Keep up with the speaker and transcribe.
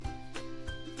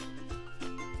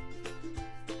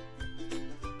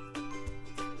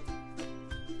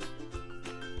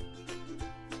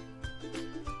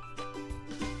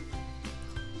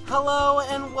Hello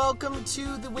and welcome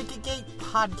to the Wicked Gate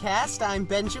podcast. I'm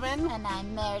Benjamin. And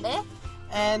I'm Meredith.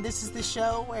 And this is the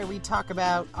show where we talk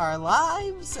about our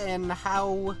lives and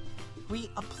how we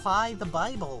apply the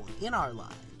Bible in our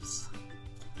lives.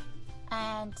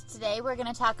 And today we're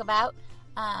going to talk about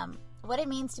what it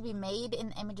means to be made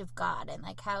in the image of God and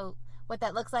what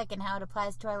that looks like and how it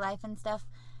applies to our life and stuff.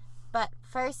 But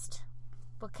first,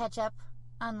 we'll catch up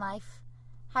on life.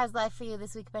 How's life for you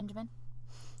this week, Benjamin?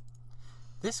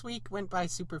 This week went by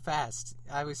super fast.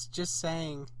 I was just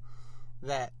saying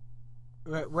that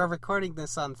we're recording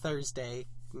this on Thursday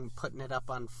and putting it up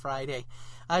on Friday.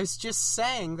 I was just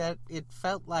saying that it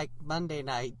felt like Monday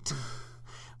night,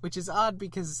 which is odd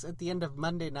because at the end of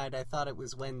Monday night I thought it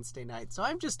was Wednesday night. So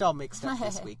I'm just all mixed up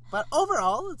this week. But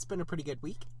overall, it's been a pretty good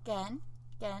week.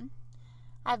 Good.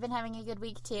 I've been having a good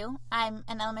week too. I'm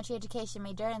an elementary education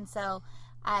major, and so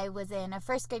I was in a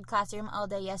first grade classroom all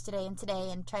day yesterday and today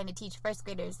and trying to teach first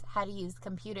graders how to use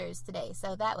computers today.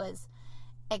 So that was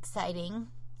exciting,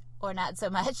 or not so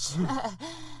much.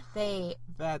 They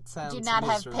that sounds do not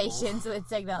miserable. have patience with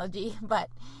technology, but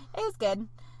it was good.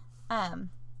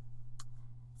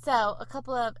 So a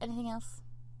couple of, anything else,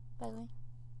 by the way,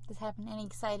 has happened? Any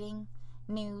exciting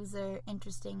news or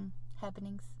interesting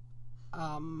happenings?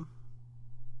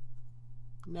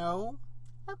 No.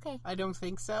 Okay. I don't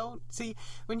think so. See,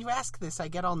 when you ask this, I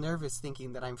get all nervous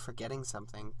thinking that I'm forgetting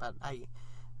something, but I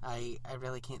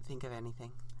really can't think of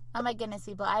anything. Oh my goodness,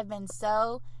 people. I've been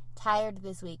so tired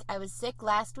this week. I was sick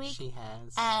last week. She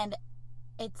has. And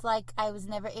it's like I was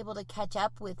never able to catch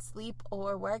up with sleep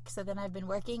or work, so then I've been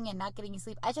working and not getting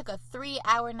sleep. I took a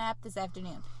 3-hour nap this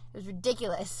afternoon. It was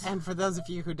ridiculous. And for those of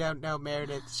you who don't know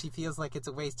Meredith, she feels like it's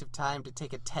a waste of time to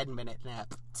take a 10-minute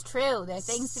nap. It's true. There are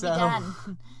things to be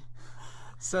done.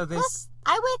 So this... Plus,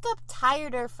 I wake up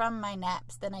tireder from my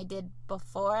naps than I did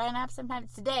before I nap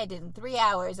sometimes. Today I did in 3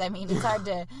 hours. I mean, it's hard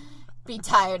to be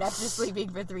tired after sleeping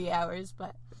for 3 hours,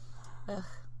 but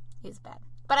it's bad.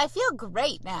 But I feel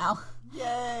great now.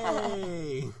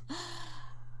 Yay!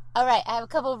 All right, I have a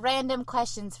couple random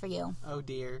questions for you. Oh,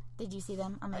 dear. Did you see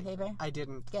them on my paper? I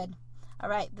didn't. Good. All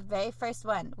right, the very first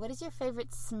one. What is your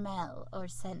favorite smell or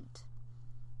scent?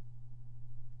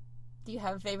 Do you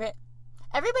have a favorite?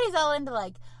 Everybody's all into,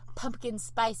 like, pumpkin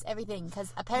spice everything,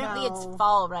 because apparently it's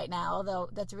fall right now, although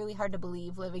that's really hard to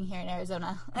believe living here in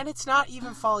Arizona. And it's not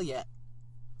even fall yet.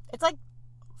 It's like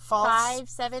Fall.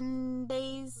 7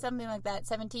 days, something like that.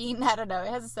 17, I don't know. It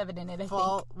has a 7 in it, I think.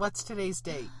 What's today's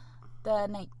date? The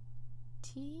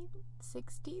 19th,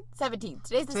 16th, 17th.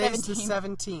 Today's the 17th. Today's the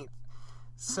 17th.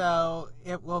 So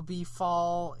it will be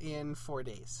fall in 4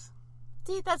 days.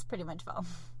 See, that's pretty much fall.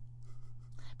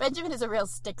 Benjamin is a real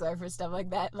stickler for stuff like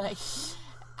that. Like,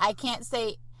 I can't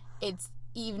say it's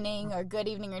evening or good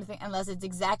evening or anything unless it's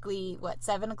exactly,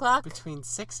 7 o'clock? Between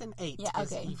 6 and 8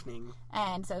 is evening.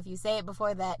 And so if you say it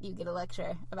before that, you get a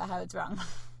lecture about how it's wrong.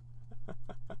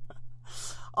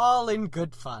 All in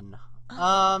good fun.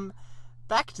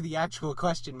 Back to the actual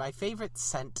question. My favorite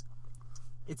scent.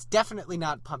 It's definitely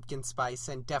not pumpkin spice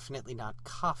and definitely not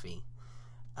coffee.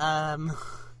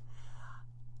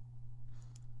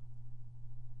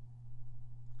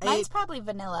 Mine's probably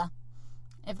vanilla,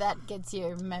 if that gets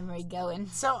your memory going.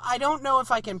 So I don't know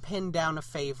if I can pin down a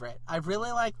favorite. I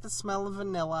really like the smell of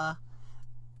vanilla,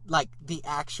 like the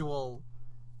actual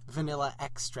vanilla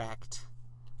extract.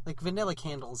 Like, vanilla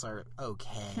candles are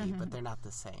okay, but they're not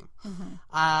the same. Mm-hmm.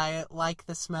 I like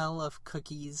the smell of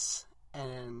cookies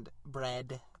and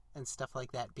bread and stuff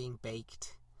like that being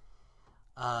baked.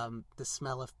 The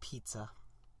smell of pizza.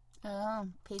 Oh,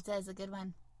 pizza is a good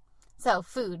one. So,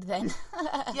 food, then.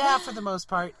 Yeah, for the most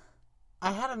part.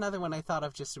 I had another one I thought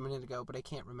of just a minute ago, but I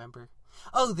can't remember.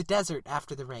 Oh, the desert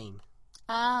after the rain.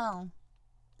 Oh.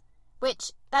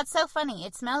 Which, that's so funny.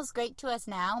 It smells great to us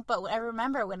now, but I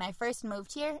remember when I first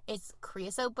moved here, it's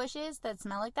creosote bushes that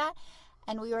smell like that,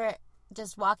 and we were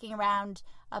just walking around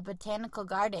a botanical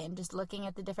garden, just looking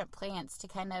at the different plants to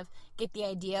kind of get the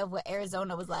idea of what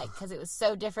Arizona was like, because it was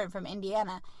so different from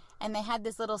Indiana. And they had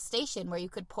this little station where you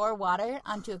could pour water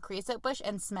onto a creosote bush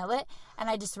and smell it. And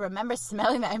I just remember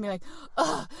smelling that and being like,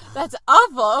 oh, that's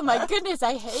awful. Oh, my goodness.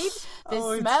 I hate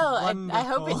this smell. And I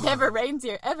hope it never rains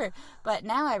here ever. But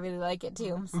now I really like it,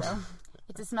 too. So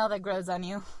it's a smell that grows on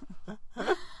you.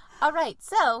 All right.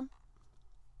 So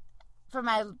for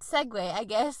my segue, I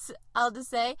guess I'll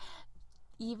just say,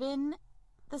 even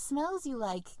the smells you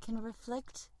like can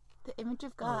reflect the image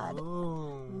of God.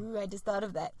 Oh. Ooh, I just thought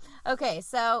of that. Okay,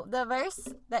 so the verse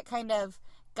that kind of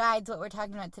guides what we're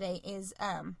talking about today is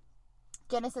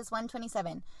Genesis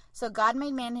 1:27. So God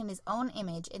made man in his own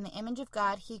image. In the image of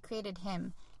God, he created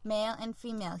him. Male and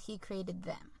female, he created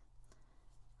them.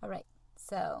 All right.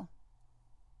 So,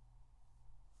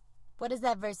 what does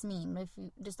that verse mean? If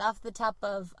you, just off the top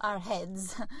of our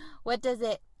heads, what does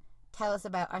it tell us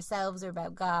about ourselves or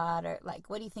about God? Or, like,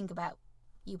 what do you think about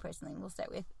you personally? We'll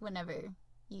start with whenever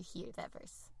you hear that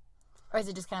verse. Or is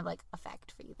it just kind of like a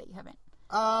fact for you that you haven't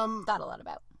thought a lot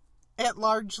about? It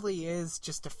largely is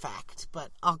just a fact,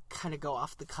 but I'll kind of go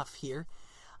off the cuff here.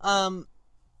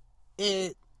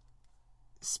 It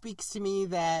speaks to me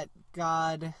that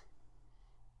God,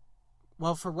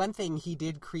 well, for one thing, he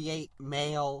did create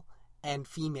male and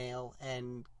female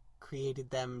and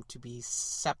created them to be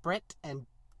separate and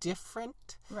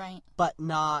different. Right. But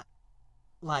not,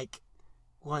 like,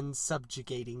 one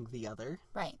subjugating the other.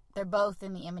 Right. They're both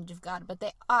in the image of God, but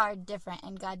they are different,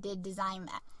 and God did design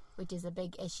that, which is a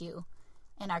big issue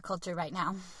in our culture right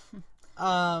now.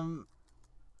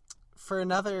 For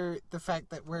another, the fact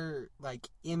that we're, like,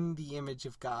 in the image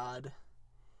of God,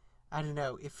 I don't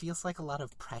know, it feels like a lot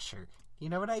of pressure. You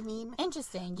know what I mean?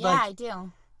 Interesting. Yeah, like, I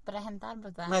do. But I hadn't thought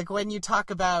about that. Like, when you talk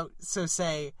about, so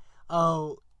say,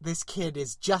 oh, this kid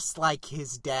is just like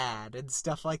his dad and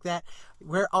stuff like that,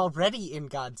 we're already in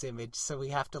God's image, so we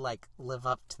have to, like, live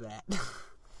up to that.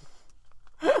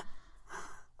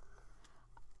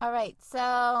 All right,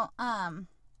 so,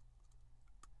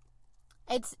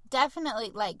 it's definitely,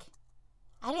 like,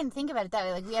 I didn't think about it that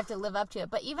way, like, we have to live up to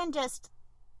it, but even just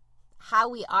how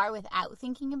we are without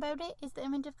thinking about it is the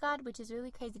image of God, which is really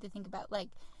crazy to think about, like,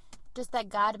 just that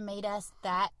God made us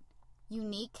that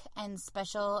unique and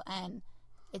special, and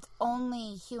it's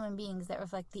only human beings that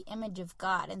reflect the image of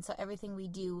God, and so everything we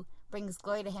do brings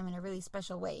glory to him in a really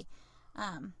special way.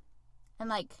 And,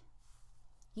 like,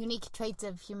 unique traits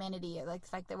of humanity are, like, the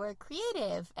fact that we're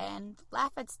creative and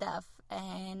laugh at stuff,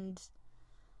 and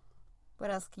what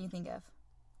else can you think of?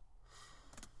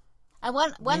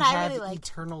 One I really like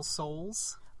eternal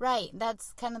souls. Right,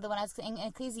 that's kind of the one I was in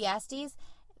Ecclesiastes.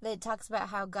 That talks about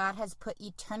how God has put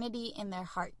eternity in their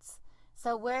hearts.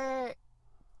 So we're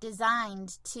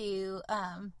designed to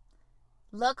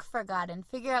look for God and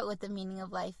figure out what the meaning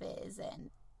of life is,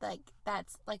 and like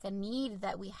that's like a need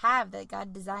that we have that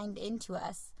God designed into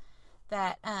us.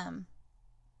 That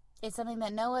is something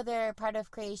that no other part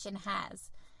of creation has,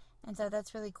 and so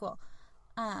that's really cool.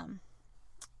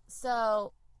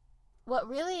 So what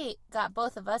really got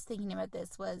both of us thinking about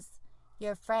this was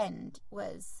your friend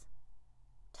was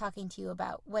talking to you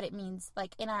about what it means,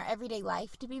 like, in our everyday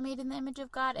life to be made in the image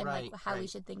of God, and like how we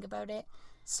should think about it.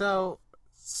 So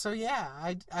yeah,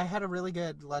 I had a really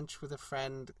good lunch with a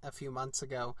friend a few months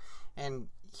ago, and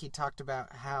he talked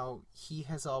about how he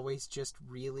has always just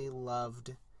really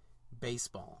loved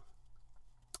baseball.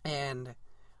 And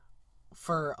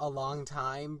for a long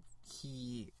time,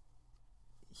 he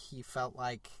felt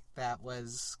like that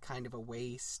was kind of a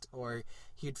waste, or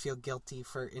he'd feel guilty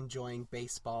for enjoying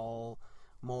baseball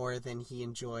more than he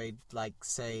enjoyed, like,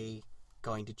 say,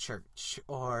 going to church,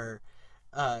 or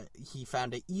he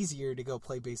found it easier to go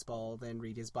play baseball than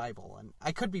read his Bible. And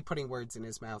I could be putting words in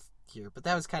his mouth here, but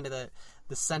that was kind of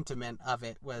the sentiment of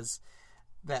it, was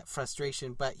that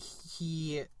frustration. But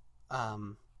he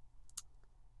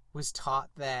was taught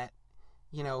that,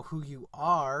 you know, who you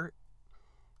are,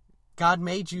 God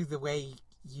made you the way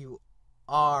you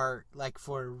are, like,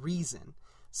 for a reason.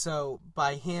 So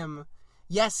by him,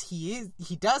 yes, he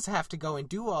does have to go and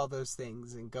do all those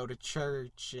things and go to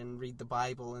church and read the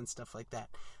Bible and stuff like that.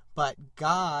 But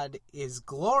God is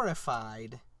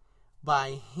glorified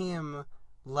by him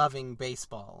loving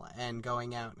baseball and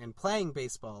going out and playing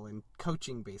baseball and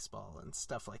coaching baseball and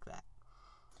stuff like that.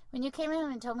 When you came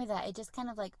in and told me that, it just kind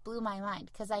of, like, blew my mind,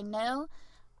 because I know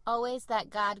always that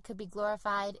God could be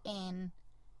glorified in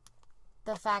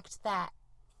the fact that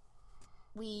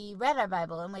we read our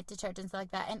Bible and went to church and stuff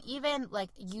like that, and even,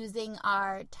 like, using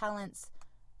our talents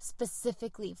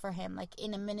specifically for him, like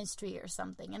in a ministry or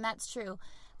something, and that's true.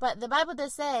 But the Bible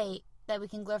does say that we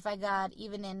can glorify God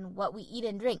even in what we eat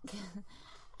and drink.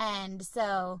 And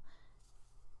so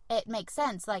it makes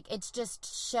sense. Like, it's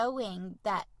just showing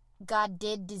that God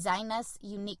did design us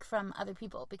unique from other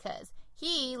people, because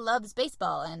he loves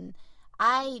baseball and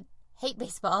I hate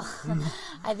baseball.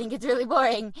 I think it's really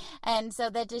boring. And so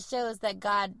that just shows that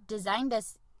God designed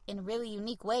us in really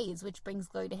unique ways, which brings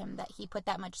glory to him, that he put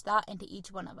that much thought into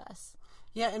each one of us.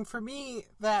 Yeah, and for me,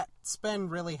 that's been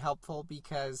really helpful,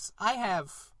 because I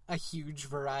have a huge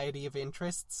variety of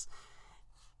interests.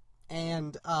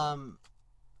 And,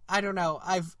 I don't know,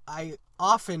 I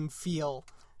often feel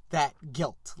that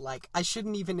guilt. Like, I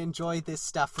shouldn't even enjoy this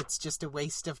stuff. It's just a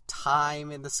waste of time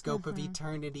in the scope of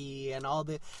eternity and all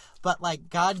the... But, like,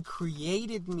 God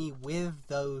created me with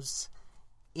those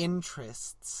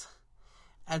interests.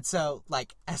 And so,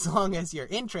 like, as long as your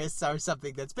interests are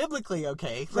something that's biblically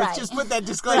okay, let's Right. just put that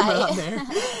disclaimer Right. on there.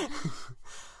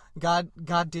 God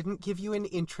didn't give you an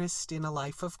interest in a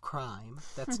life of crime.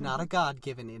 That's not a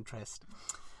God-given interest.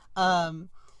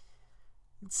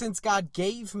 Since God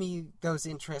gave me those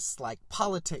interests like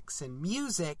politics and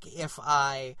music, if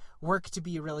I work to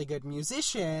be a really good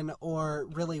musician or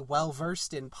really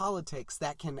well-versed in politics,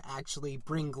 that can actually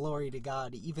bring glory to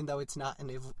God, even though it's not an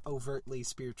overtly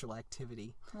spiritual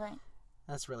activity. Right.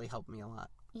 That's really helped me a lot.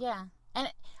 Yeah.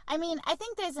 And, I mean, I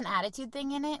think there's an attitude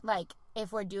thing in it. Like,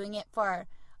 if we're doing it for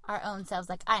our own selves,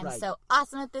 like, I'm Right. so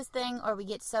awesome at this thing, or we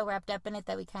get so wrapped up in it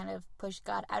that we kind of push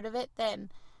God out of it,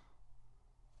 then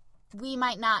we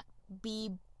might not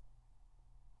be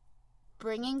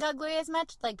bringing God glory as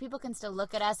much. Like, people can still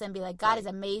look at us and be like, God is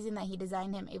amazing that he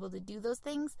designed him able to do those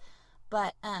things.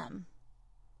 But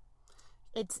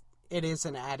it is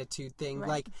an attitude thing. Right.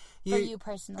 Like, for you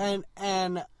personally.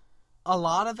 And a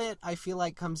lot of it, I feel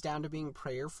like, comes down to being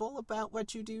prayerful about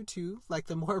what you do, too. Like,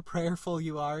 the more prayerful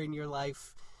you are in your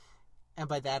life, and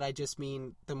by that I just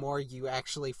mean the more you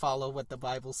actually follow what the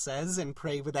Bible says and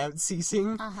pray without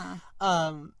ceasing,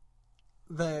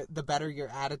 the better your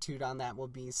attitude on that will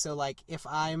be. So, like, if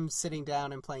I'm sitting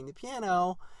down and playing the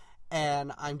piano,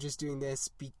 and I'm just doing this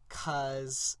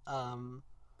because I'm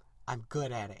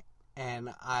good at it,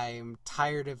 and I'm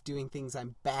tired of doing things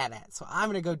I'm bad at, so I'm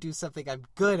going to go do something I'm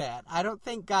good at, I don't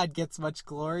think God gets much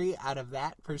glory out of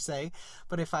that, per se.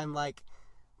 But if I'm like,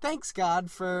 thanks, God,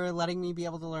 for letting me be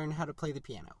able to learn how to play the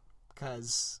piano,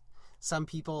 because some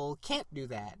people can't do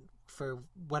that for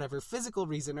whatever physical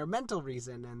reason or mental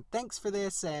reason, and thanks for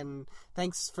this, and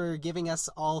thanks for giving us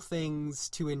all things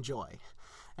to enjoy.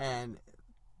 And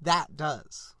that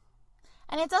does.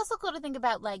 And it's also cool to think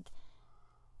about, like,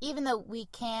 even though we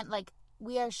can't, like,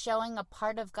 we are showing a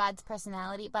part of God's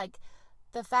personality, like,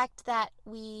 the fact that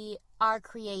we are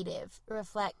creative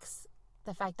reflects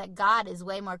the fact that God is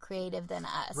way more creative than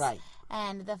us. Right.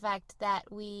 And the fact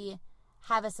that we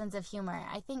have a sense of humor.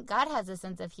 I think God has a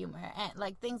sense of humor, and,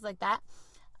 like, things like that.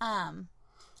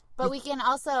 But we can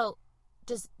also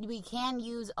we can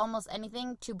use almost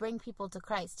anything to bring people to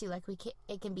Christ, too. Like,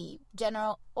 it can be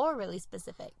general or really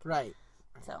specific. Right.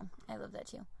 So, I love that,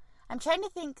 too. I'm trying to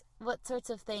think what sorts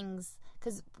of things,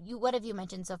 because what have you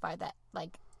mentioned so far that,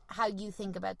 like, how you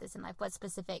think about this in life? What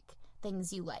specific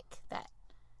things you like that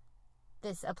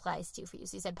this applies to for you?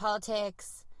 So you said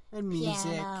politics, and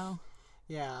music. piano.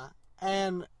 Yeah.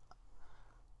 And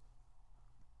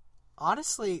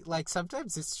honestly, like,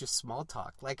 sometimes it's just small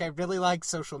talk. Like, I really like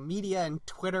social media and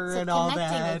Twitter and all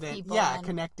that. With people, and and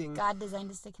connecting. God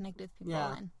designed us to connect with people.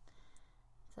 Yeah. And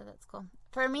so that's cool.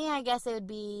 For me, I guess it would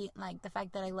be, like, the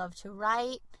fact that I love to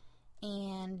write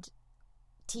and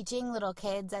teaching little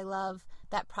kids. I love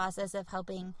that process of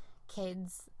helping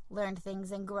kids learn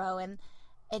things and grow. And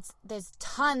there's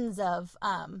tons of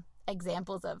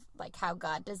examples of, like, how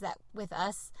God does that with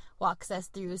us, walks us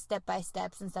through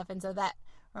step-by-steps and stuff. And so that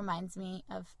reminds me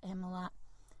of him a lot.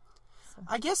 So.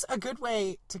 I guess a good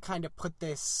way to kind of put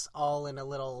this all in a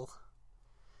little,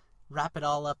 wrap it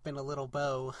all up in a little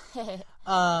bow,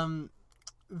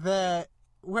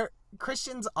 where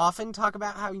Christians often talk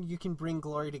about how you can bring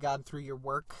glory to God through your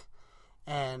work.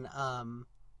 And,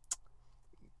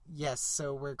 yes,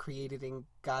 so we're created in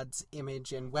God's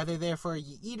image, and whether therefore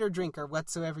you eat or drink or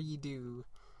whatsoever you do,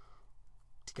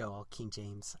 to go all King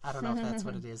James. I don't know if that's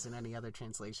what it is in any other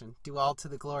translation. Do all to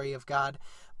the glory of God.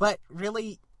 But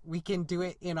really, we can do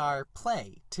it in our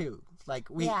play, too. Like,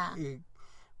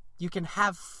 you can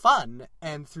have fun,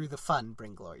 and through the fun,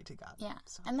 bring glory to God. Yeah,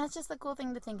 so. And that's just the cool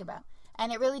thing to think about.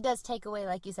 And it really does take away,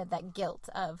 like you said, that guilt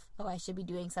of, I should be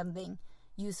doing something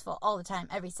useful all the time,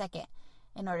 every second,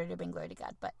 in order to bring glory to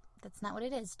God. But that's not what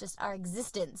it is. Just our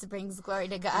existence brings glory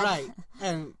to God. Right.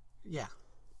 And, yeah.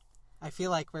 I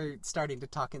feel like we're starting to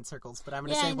talk in circles, but I'm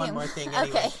going to say one more thing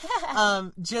anyway. Okay.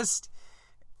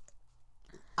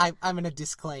 I'm going to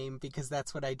disclaim, because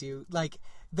that's what I do. Like,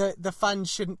 the fun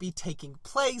shouldn't be taking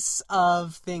place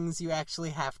of things you actually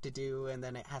have to do, and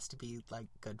then it has to be, like,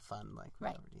 good fun, like we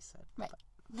already said. Right.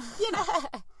 But, you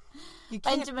know.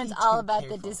 Benjamin's all about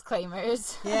the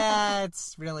disclaimers. Yeah,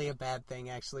 it's really a bad thing,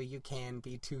 actually. You can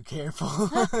be too careful.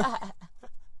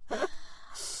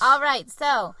 All right,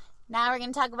 so now we're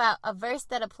going to talk about a verse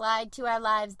that applied to our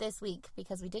lives this week,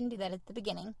 because we didn't do that at the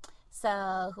beginning.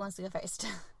 So, who wants to go first?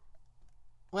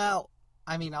 Well,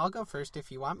 I mean, I'll go first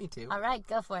if you want me to. All right,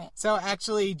 go for it. So,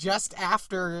 actually, just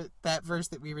after that verse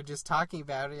that we were just talking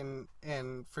about in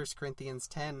 1 Corinthians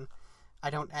 10, I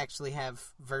don't actually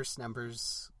have verse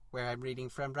numbers where I'm reading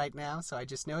from right now, so I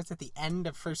just know it's at the end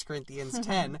of 1 Corinthians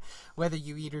 10, whether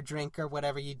you eat or drink or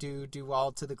whatever you do, do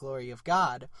all to the glory of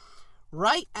God.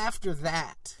 Right after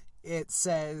that, it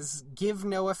says, give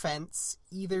no offense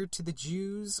either to the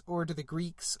Jews or to the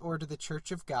Greeks or to the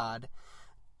church of God,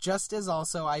 just as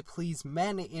also I please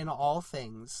men in all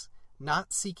things,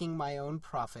 not seeking my own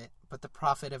profit, but the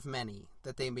profit of many,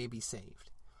 that they may be saved.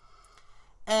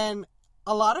 And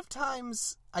a lot of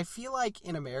times, I feel like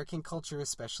in American culture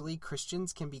especially,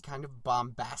 Christians can be kind of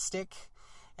bombastic.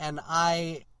 And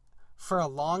I, for a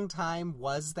long time,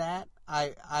 was that.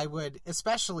 I would,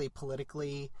 especially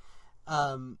politically,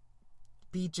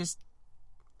 be just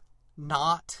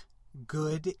not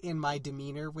good in my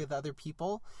demeanor with other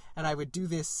people. And I would do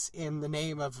this in the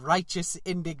name of righteous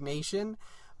indignation.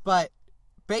 But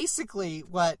basically,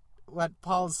 what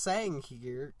Paul's saying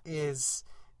here is,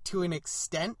 to an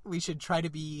extent, we should try to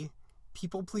be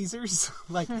people pleasers.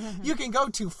 Like, you can go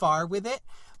too far with it,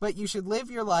 but you should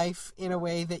live your life in a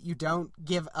way that you don't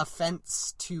give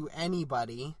offense to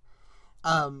anybody.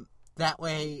 That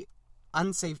way,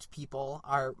 unsaved people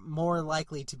are more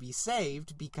likely to be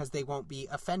saved because they won't be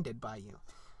offended by you.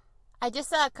 I just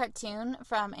saw a cartoon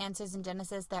from Answers in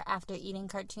Genesis, their after eating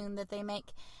cartoon that they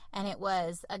make, and it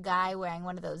was a guy wearing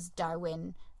one of those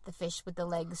Darwin, the fish with the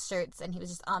legs shirts, and he was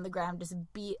just on the ground just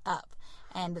beat up.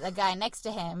 And the guy next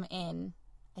to him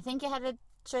I think he had a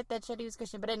shirt that showed he was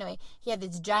Christian, but anyway, he had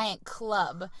this giant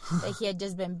club that he had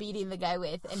just been beating the guy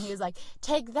with, and he was like,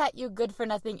 take that, you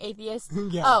good-for-nothing atheist.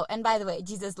 Yeah. Oh, and by the way,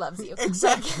 Jesus loves you.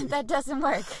 Exactly. That doesn't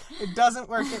work. It doesn't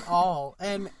work at all.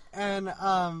 And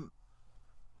I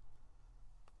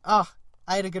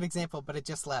had a good example, but it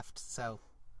just left, so...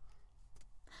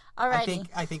 Alrighty.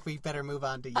 I think we better move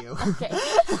on to you. Okay.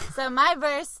 So my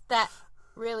verse that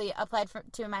really applied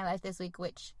to my life this week,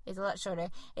 which is a lot shorter,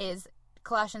 is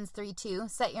Colossians 3:2.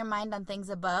 Set your mind on things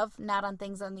above, not on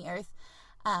things on the earth.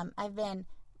 I've been,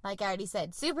 like I already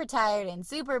said, super tired and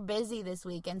super busy this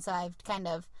week, and so I've kind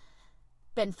of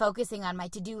been focusing on my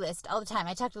to-do list all the time.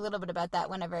 I talked a little bit about that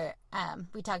whenever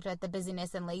we talked about the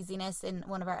busyness and laziness in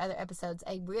one of our other episodes.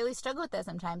 I really struggle with that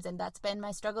sometimes, and that's been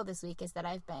my struggle this week, is that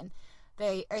I've been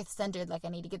very earth-centered, like I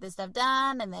need to get this stuff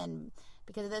done, and then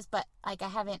because of this, but like I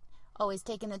haven't always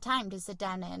taken the time to sit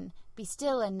down and be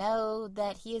still and know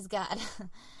that He is God,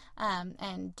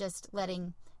 and just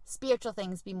letting spiritual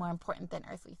things be more important than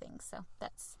earthly things. So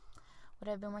that's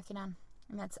what I've been working on,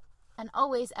 and that's an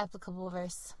always applicable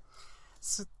verse.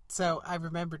 So I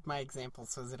remembered my example,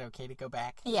 so is it okay to go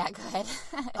back? Yeah, go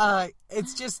ahead.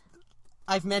 It's just,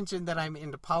 I've mentioned that I'm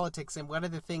into politics, and one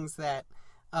of the things that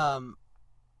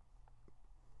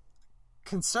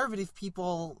conservative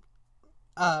people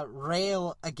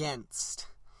rail against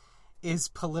is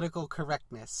political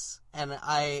correctness. And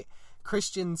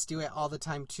Christians do it all the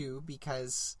time too,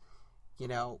 because, you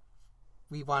know,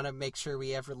 we want to make sure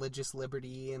we have religious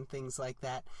liberty and things like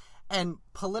that. And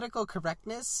political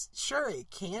correctness, sure, it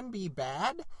can be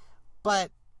bad,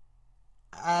 but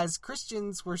as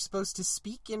Christians, we're supposed to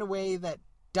speak in a way that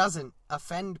doesn't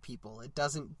offend people. It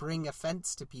doesn't bring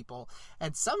offense to people.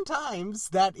 And sometimes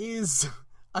that is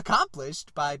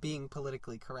accomplished by being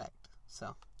politically correct.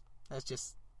 So that's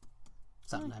just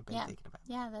something I've been thinking about.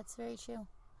 Yeah, that's very true.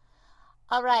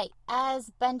 All right, as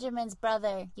Benjamin's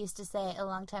brother used to say a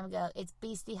long time ago, it's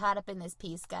beastly hot up in this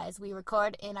piece, guys. We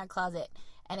record in our closet,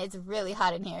 and it's really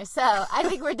hot in here. So I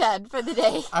think we're done for the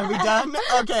day. Are we done?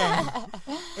 Okay.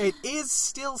 It is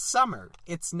still summer.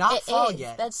 It's not fall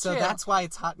yet. That's true. So that's why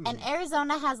it's hot in here. And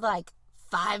Arizona has like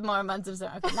 5 more months of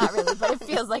summer. Okay, not really, but it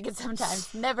feels like it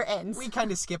sometimes. Never ends. We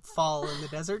kind of skip fall in the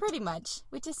desert. Pretty much,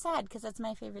 which is sad because that's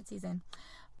my favorite season.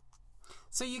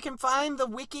 So you can find the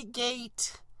Wicket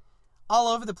Gate all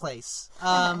over the place.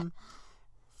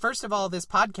 First of all, this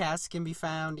podcast can be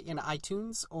found in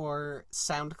iTunes or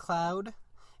SoundCloud.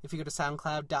 If you go to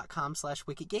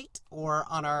soundcloud.com/WicketGate, or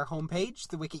on our homepage,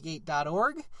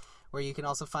 thewicketgate.org, where you can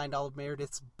also find all of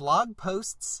Meredith's blog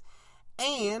posts.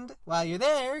 And while you're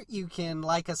there, you can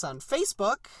like us on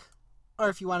Facebook, or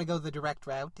if you want to go the direct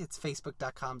route, it's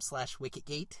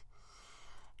facebook.com/WicketGate.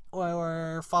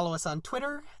 Or follow us on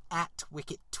Twitter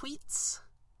 @WicketTweets.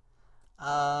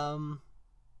 Or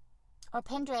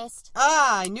Pinterest.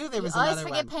 I knew there was another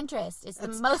one. Always forget Pinterest. It's the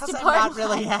most important I'm not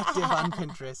really active on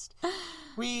Pinterest.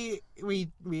 We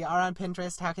are on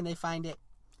Pinterest. How can they find it?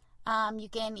 You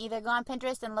can either go on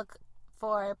Pinterest and look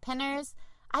for pinners.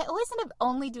 I always end up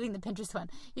only doing the Pinterest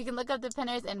one. You can look up the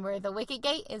pinners and where the Wicket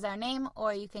Gate is our name,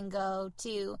 or you can go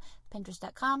to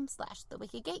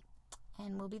pinterest.com/thewicketgate,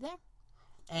 and we'll be there.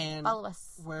 And follow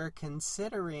us. We're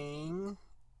considering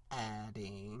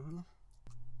adding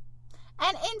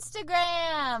and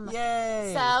Instagram.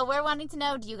 Yay! So we're wanting to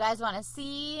know, do you guys want to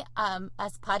see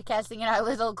us podcasting in our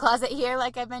little closet here,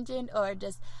 like I mentioned, or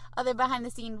just other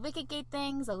behind-the-scene Wicked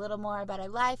things, a little more about our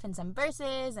life and some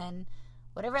verses and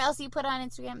whatever else you put on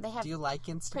Instagram. They have Do you like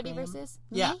Instagram? pretty verses.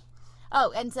 Yeah. Me?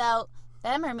 Oh, and so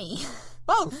them or me?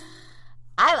 Both.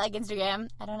 I like Instagram.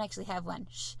 I don't actually have one.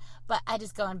 Shh. But I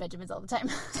just go on Benjamin's all the time.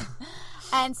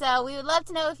 And so we would love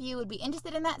to know if you would be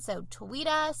interested in that. So tweet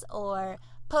us or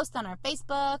post on our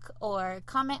Facebook or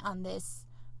comment on this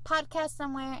podcast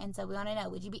somewhere. And so we want to know,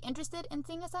 would you be interested in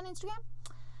seeing us on Instagram?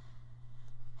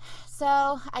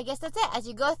 So I guess that's it. As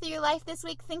you go through your life this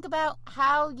week, think about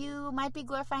how you might be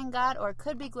glorifying God or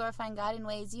could be glorifying God in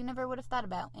ways you never would have thought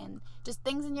about. And just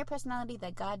things in your personality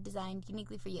that God designed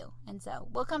uniquely for you. And so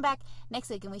we'll come back next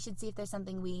week and we should see if there's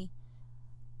something we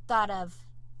thought of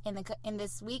in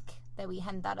this week that we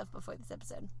hadn't thought of before this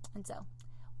episode. And so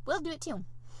we'll do it too.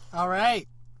 All right.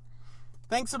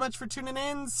 Thanks so much for tuning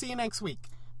in. See you next week.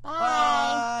 Bye.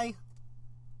 Bye.